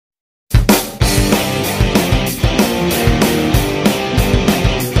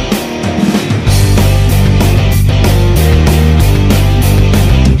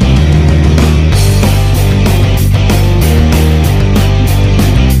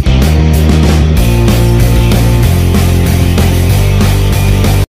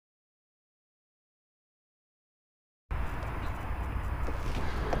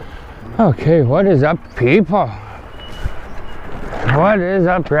Okay, what is up, people? What is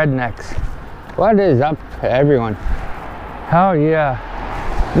up, rednecks? What is up, everyone? Hell yeah.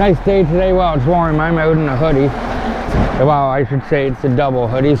 Nice day today. Well, it's warm. I'm out in a hoodie. Well, I should say it's a double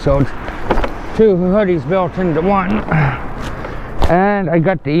hoodie, so it's two hoodies built into one. And I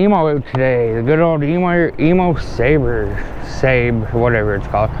got the emo out today. The good old emo Sabe, whatever it's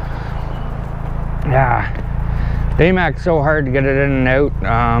called. Yeah. Daymak's so hard to get it in and out.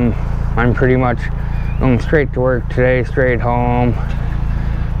 I'm pretty much going straight to work today, straight home.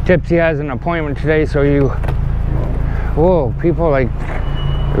 Tipsy has an appointment today, so whoa, people like,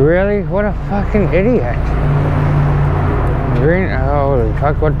 really? What a fucking idiot. Holy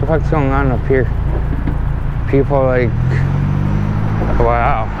fuck, what the fuck's going on up here? People like,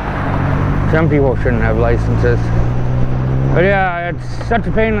 wow. Some people shouldn't have licenses. But yeah, it's such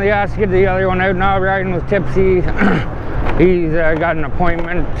a pain in the ass to get the other one out. Now I'm riding with Tipsy. He's got an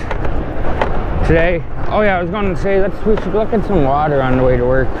appointment today. Oh yeah, I was going to say we should look at some water on the way to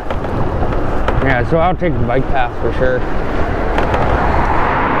work. Yeah, so I'll take the bike path for sure.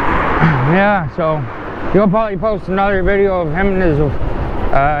 Yeah, so you'll probably post another video of him and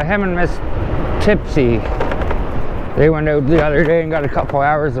Miss Tipsy. They went out the other day and got a couple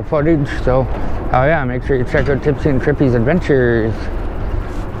hours of footage. So, oh yeah, make sure you check out Tipsy and Trippy's Adventures.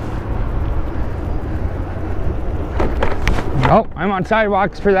 Oh, I'm on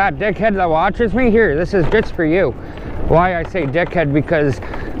sidewalks for that dickhead that watches me. Here, this is just for you. Why I say dickhead, because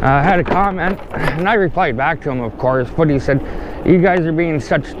I had a comment, and I replied back to him, of course, but he said, you guys are being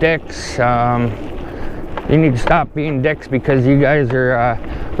such dicks. You need to stop being dicks because you guys are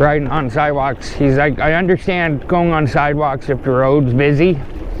riding on sidewalks. He's like, I understand going on sidewalks if the road's busy,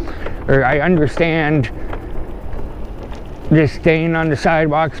 or I understand just staying on the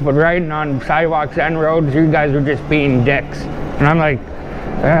sidewalks, but riding on sidewalks and roads, you guys are just being dicks. And I'm like,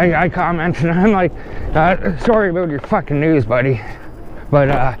 I commented, and I'm like, sorry about your fucking news, buddy,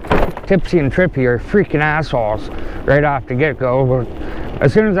 but Tipsy and Trippy are freaking assholes right off the get-go. But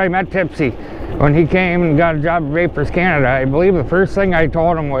as soon as I met Tipsy, when he came and got a job at Vapors Canada, I believe the first thing I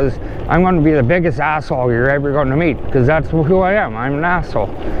told him was, I'm going to be the biggest asshole you're ever going to meet, because that's who I am. I'm an asshole.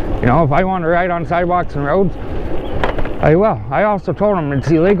 You know, if I want to ride on sidewalks and roads, I will. I also told him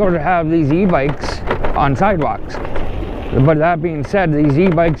it's illegal to have these e-bikes on sidewalks. But that being said, these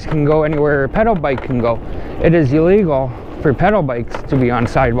e-bikes can go anywhere a pedal bike can go. It is illegal for pedal bikes to be on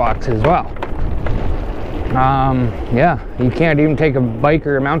sidewalks as well. Yeah, you can't even take a bike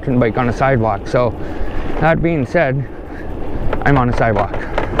or a mountain bike on a sidewalk. So that being said, I'm on a sidewalk.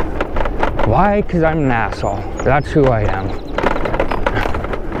 Why? Because I'm an asshole. That's who I am.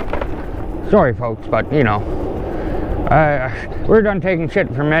 Sorry folks, but you know, we're done taking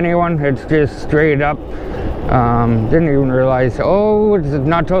shit from anyone. It's just straight up. Didn't even realize, oh, it's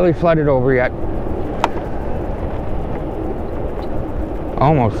not totally flooded over yet.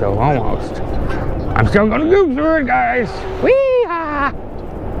 Almost though, almost. I'm still gonna go through it, guys. Wee-ha!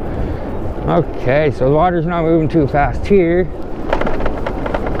 Okay, so the water's not moving too fast here.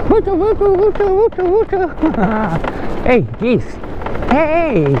 Hey, geese.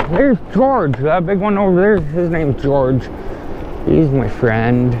 Hey, there's George. That big one over there, his name's George. He's my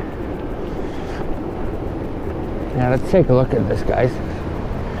friend. Yeah, let's take a look at this, guys.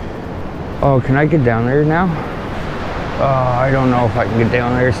 Oh, can I get down there now? Oh, I don't know if I can get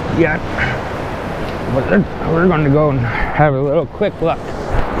down there yet. But we're going to go and have a little quick look.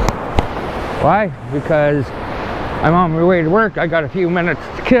 Why? Because I'm on my way to work. I got a few minutes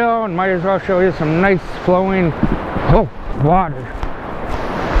to kill and might as well show you some nice flowing water.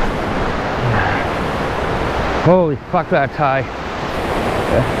 Holy fuck, that's high.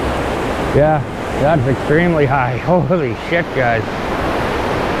 Yeah, that's extremely high. Holy shit, guys.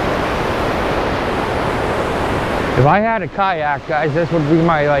 If I had a kayak, guys, this would be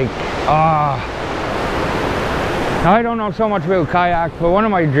my, like, now, I don't know so much about kayak, but one of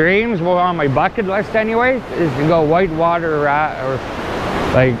my dreams, well, on my bucket list anyway, is to go whitewater, or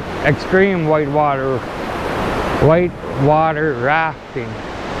like extreme whitewater rafting.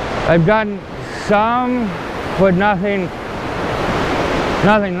 I've done some, but nothing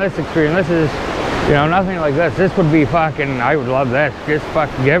this extreme. This is, you know, nothing like this. This would be fucking, I would love this, just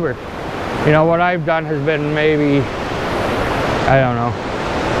fucking give her. You know, what I've done has been maybe, I don't know,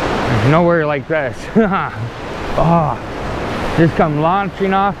 nowhere like this. Oh, just come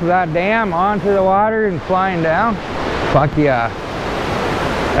launching off of that dam onto the water and flying down. Fuck yeah.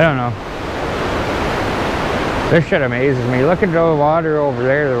 I don't know. This shit amazes me. Look at the water over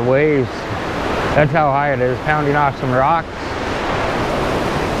there, the waves. That's how high it is, pounding off some rocks.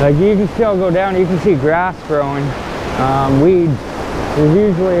 Like, you can still go down, you can see grass growing, weeds. There's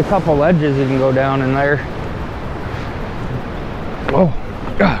usually a couple ledges you can go down in there. Oh,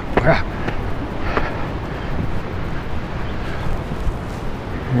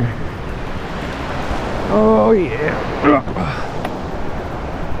 oh yeah.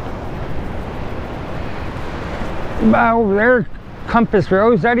 Over there, Compass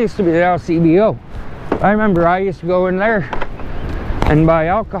Rose, that used to be the LCBO. I remember I used to go in there and buy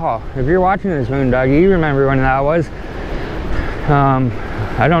alcohol. If you're watching this, Moondog, you remember when that was.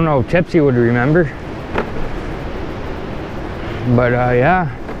 I don't know if Tipsy would remember. But yeah.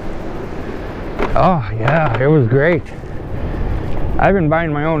 Oh yeah, it was great. I've been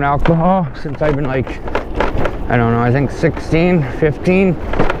buying my own alcohol since I've been like, I don't know, I think 16, 15.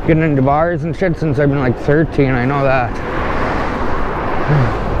 Getting into bars and shit since I've been like 13, I know that.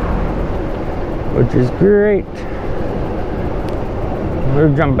 Which is great.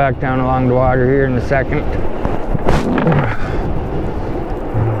 We'll jump back down along the water here in a second.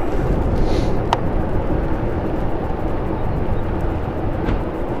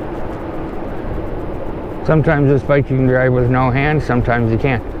 Sometimes this bike you can drive with no hands, sometimes you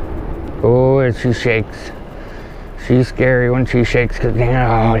can't. Oh, she shakes. She's scary when she shakes, cause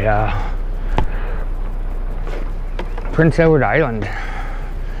oh yeah. Prince Edward Island.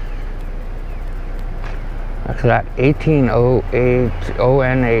 That's that 1808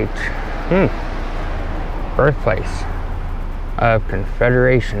 ONH. Birthplace of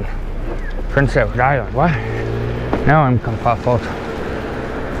Confederation. Prince Edward Island. What? Now I'm confuffled.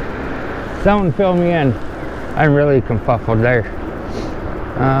 Someone fill me in. I'm really confuffled there.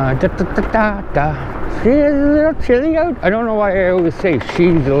 She is a little chilly out. I don't know why I always say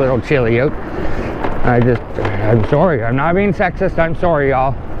she's a little chilly out. I'm sorry. I'm not being sexist. I'm sorry,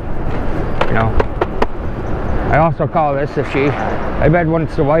 y'all. You know. I also call this a she. I bet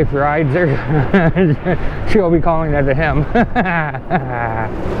once the wife rides her, she'll be calling that a him.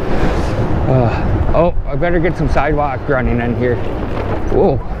 Oh, I better get some sidewalk running in here.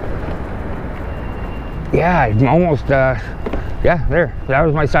 Whoa. Yeah, I'm almost, yeah, there. That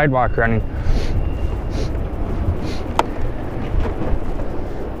was my sidewalk running.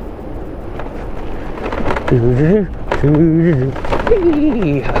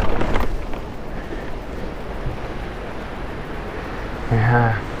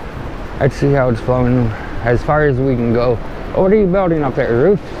 Yeah, let's see how it's flowing as far as we can go. Oh, what are you building up there?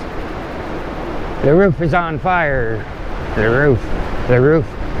 Roofs? The roof is on fire. The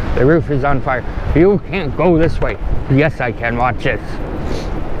roof is on fire. You can't go this way. Yes, I can. Watch this.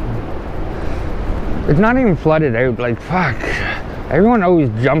 It's not even flooded out. Like, fuck. Everyone always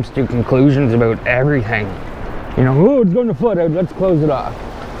jumps to conclusions about everything. You know, oh, it's going to flood out. Let's close it off.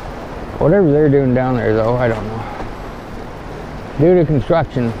 Whatever they're doing down there, though, I don't know. Due to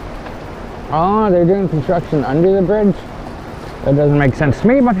construction. Oh, they're doing construction under the bridge? That doesn't make sense to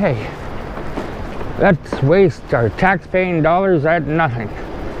me, but hey. Let's waste our tax-paying dollars at nothing.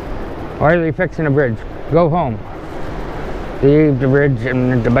 Why are they fixing a bridge? Go home. Leave the bridge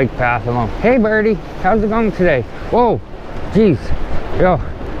and the bike path alone. Hey, birdie, how's it going today? Whoa, jeez. Yo,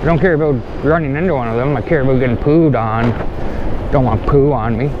 I don't care about running into one of them. I care about getting pooed on. Don't want poo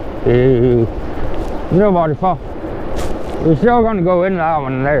on me. Ew. No waterfall. We're still going to go in that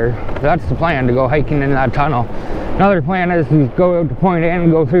one there. That's the plan, to go hiking in that tunnel. Another plan is to go out to Point A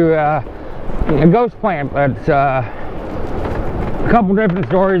and go through a ghost plant. That's a couple different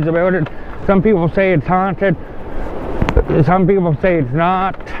stories about it. Some people say it's haunted. Some people say it's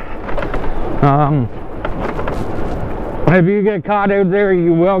not. If you get caught out there,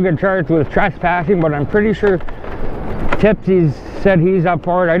 you will get charged with trespassing, but I'm pretty sure Tipsy's said he's up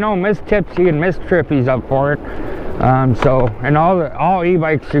for it. I know Miss Tipsy and Miss Trippy's up for it. So, and all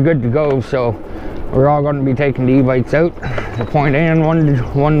e-bikes are good to go, so we're all going to be taking the e-bikes out to Point A in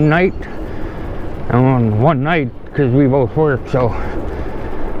one night. And on one night, because we both work, so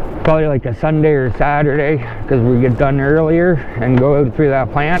probably like a Sunday or Saturday, because we get done earlier and go out through that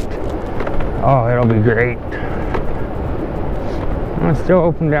plant. Oh, it'll be great. Well, it's still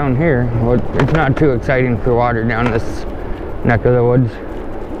open down here, but it's not too exciting for water down this neck of the woods.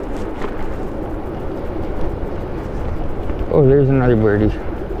 Oh, there's another birdie.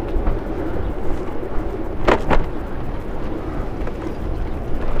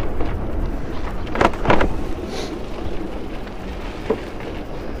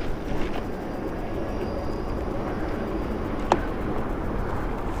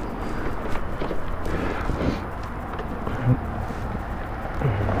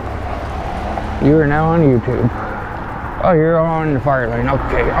 You are now on YouTube. Oh, you're on the fire lane.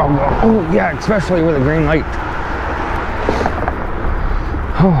 Okay, I'll go. Oh, yeah, especially with a green light.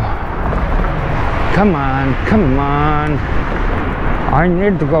 Oh, come on, come on. I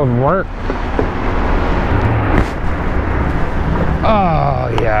need to go to work.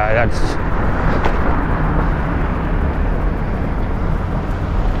 Oh, yeah, that's...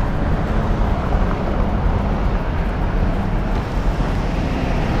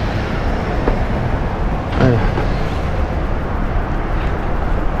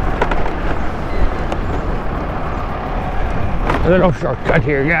 A little shortcut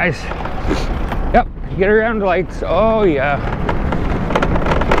here, guys. Yep, get around the lights. Oh, yeah.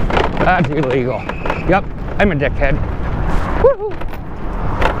 That's illegal. Yep, I'm a dickhead. Woohoo!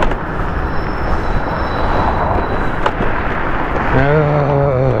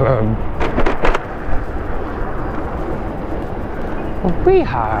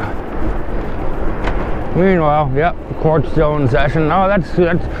 Weehaw. Meanwhile, yep, court's still in session. Oh, that's,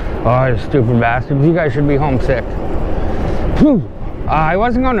 oh, stupid bastards. You guys should be homesick. Whew. I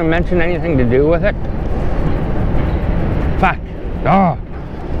wasn't going to mention anything to do with it. Fuck. Oh.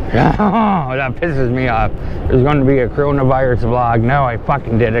 Oh, that pisses me off. There's going to be a coronavirus vlog. No, I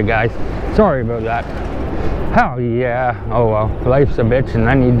fucking did it, guys. Sorry about that. Hell yeah. Oh well, life's a bitch, and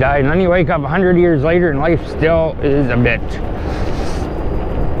then you die, and then you wake up 100 years later and life still is a bitch.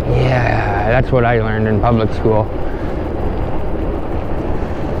 Yeah, that's what I learned in public school.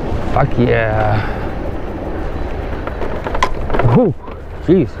 Fuck yeah. Oh,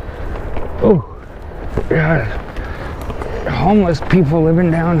 jeez. Oh, yeah. Homeless people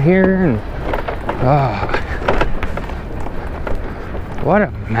living down here, and what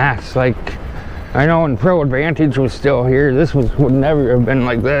a mess. Like, I know when Pro Advantage was still here, this would never have been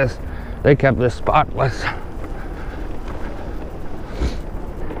like this. They kept this spotless.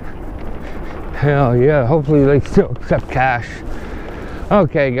 Hell yeah, hopefully they still accept cash.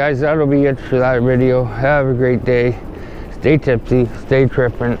 Okay guys, that'll be it for that video. Have a great day. Stay tipsy, stay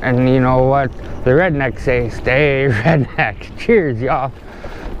tripping, and you know what? The rednecks say, stay redneck. Cheers, y'all.